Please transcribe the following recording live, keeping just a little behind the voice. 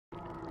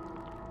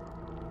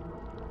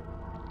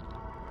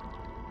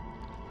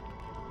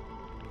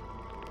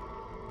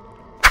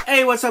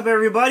Hey, what's up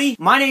everybody?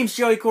 My name's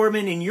Joey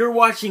Corbin and you're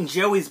watching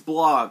Joey's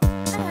Blog.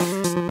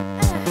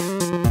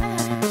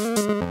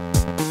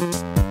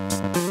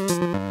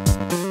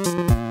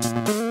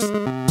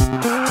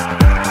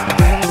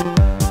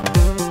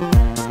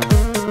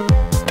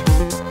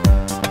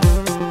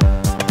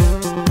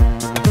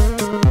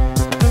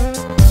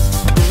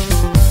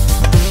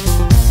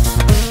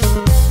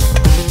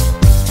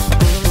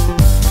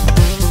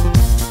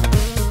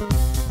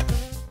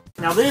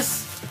 Now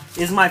this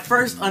is my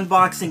first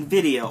unboxing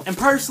video, and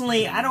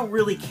personally I don't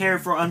really care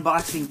for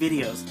unboxing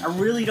videos. I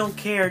really don't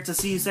care to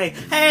see you say,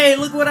 hey,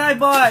 look what I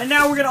bought, and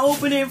now we're gonna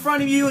open it in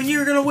front of you and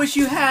you're gonna wish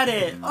you had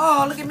it.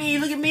 Oh, look at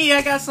me,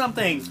 I got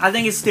something. I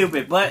think it's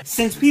stupid, but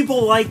since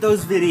people like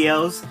those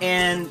videos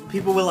and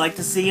people would like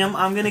to see them,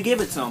 I'm gonna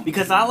give it to them,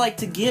 because I like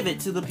to give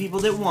it to the people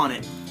that want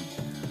it.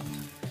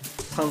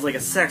 Sounds like a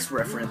sex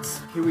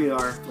reference. Here we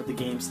are with the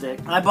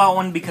GameStick. I bought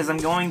one because I'm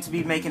going to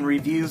be making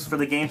reviews for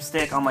the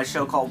GameStick on my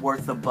show called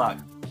Worth the Buck.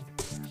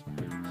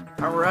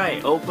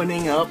 Alright,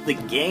 opening up the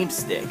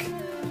GameStick.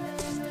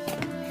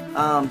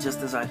 Just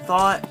as I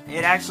thought,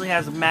 it actually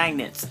has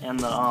magnets and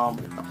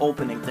the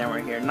opening thing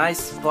right here.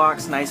 Nice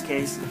box, nice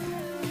case.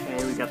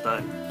 Okay, we got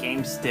the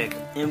GameStick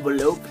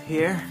envelope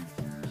here.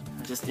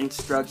 Just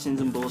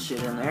instructions and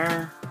bullshit in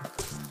there.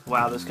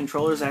 Wow, this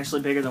controller is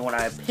actually bigger than what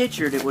I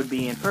pictured it would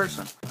be in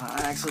person.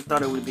 I actually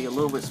thought it would be a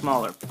little bit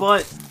smaller,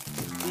 but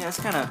yeah, it's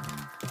kind of,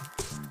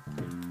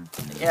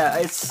 yeah,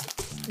 it's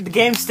the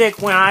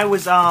GameStick. When I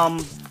was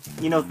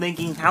you know,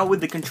 thinking how would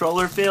the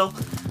controller feel,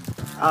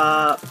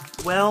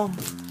 well,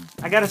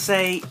 I gotta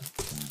say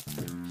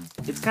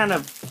it's kind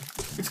of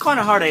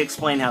hard to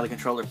explain how the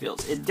controller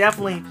feels. It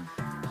doesn't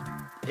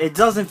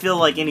feel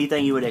like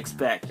anything you would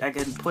expect. I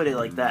can put it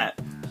like that.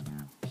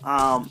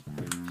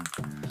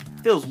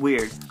 Feels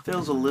weird.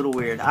 Feels a little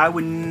weird. I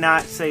would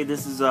not say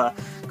this is a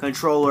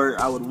controller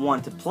I would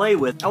want to play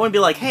with. I wouldn't be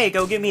like, hey,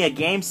 go get me a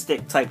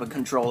GameStick type of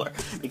controller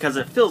because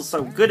it feels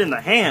so good in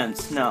the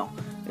hands. No,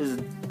 this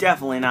is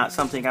definitely not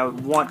something I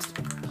would want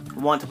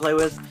to play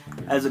with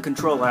as a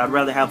controller. I'd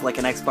rather have like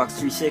an Xbox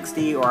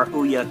 360 or a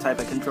Ouya type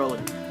of controller.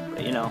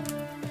 But you know,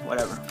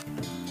 whatever.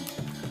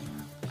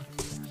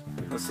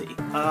 Let's see.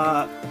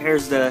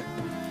 Here's the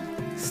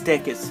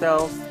stick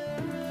itself.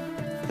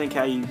 I think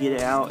how you get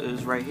it out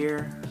is right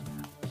here.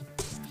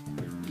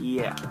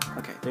 Yeah,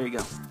 okay, there you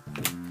go.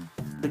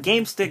 The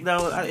GameStick,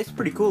 though, it's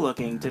pretty cool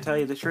looking, to tell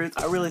you the truth.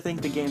 I really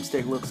think the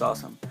GameStick looks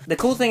awesome. The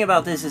cool thing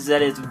about this is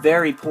that it's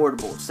very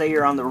portable. Say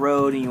you're on the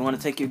road and you want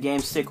to take your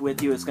GameStick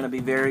with you, it's going to be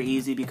very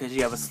easy because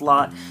you have a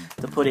slot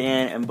to put it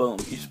in, and boom,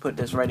 you just put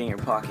this right in your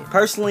pocket.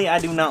 Personally, I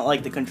do not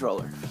like the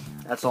controller.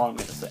 That's all I'm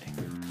going to say.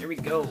 Here we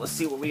go, let's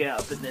see what we got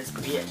up in this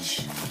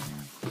bitch.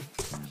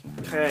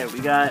 Okay, we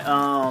got,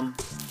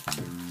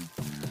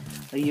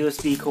 a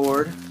USB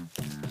cord.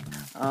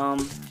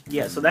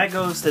 Yeah, so that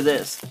goes to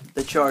this,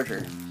 the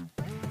charger.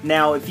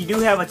 Now, if you do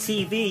have a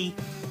TV,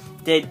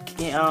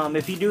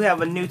 if you do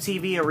have a new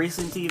TV, a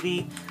recent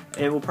TV,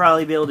 it will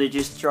probably be able to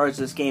just charge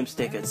this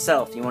GameStick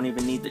itself. You won't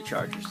even need the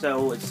charger,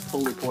 so it's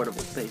fully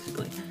portable,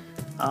 basically.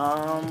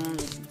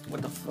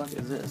 What the fuck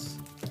is this?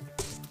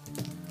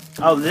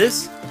 Oh,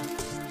 this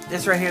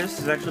right here, this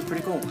is actually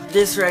pretty cool.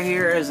 This right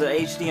here is a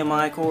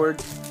HDMI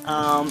cord.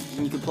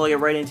 You can plug it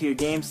right into your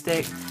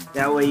GameStick.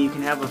 That way you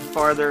can have a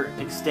farther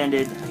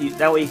extended,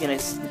 that way you can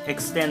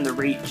extend the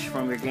reach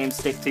from your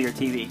GameStick to your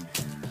TV.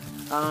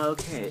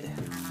 Okay.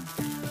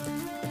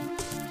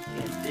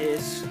 And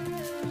this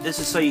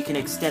is so you can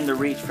extend the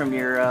reach from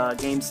your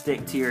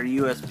GameStick to your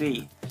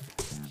USB.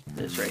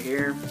 This right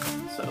here.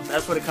 So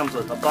that's what it comes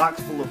with, a box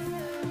full of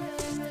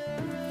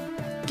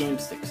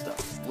GameStick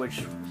stuff,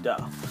 which, duh.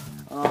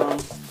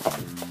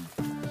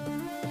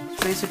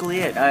 That's basically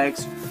it.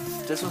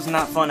 This was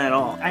not fun at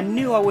all. I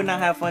knew I would not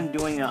have fun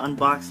doing an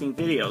unboxing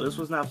video. This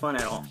was not fun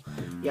at all.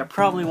 Yeah, I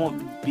probably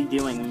won't be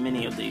doing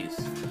many of these.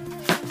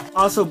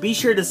 Also, be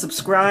sure to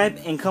subscribe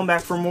and come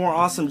back for more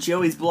awesome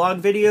Joey's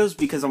Blog videos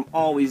because I'm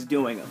always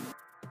doing them.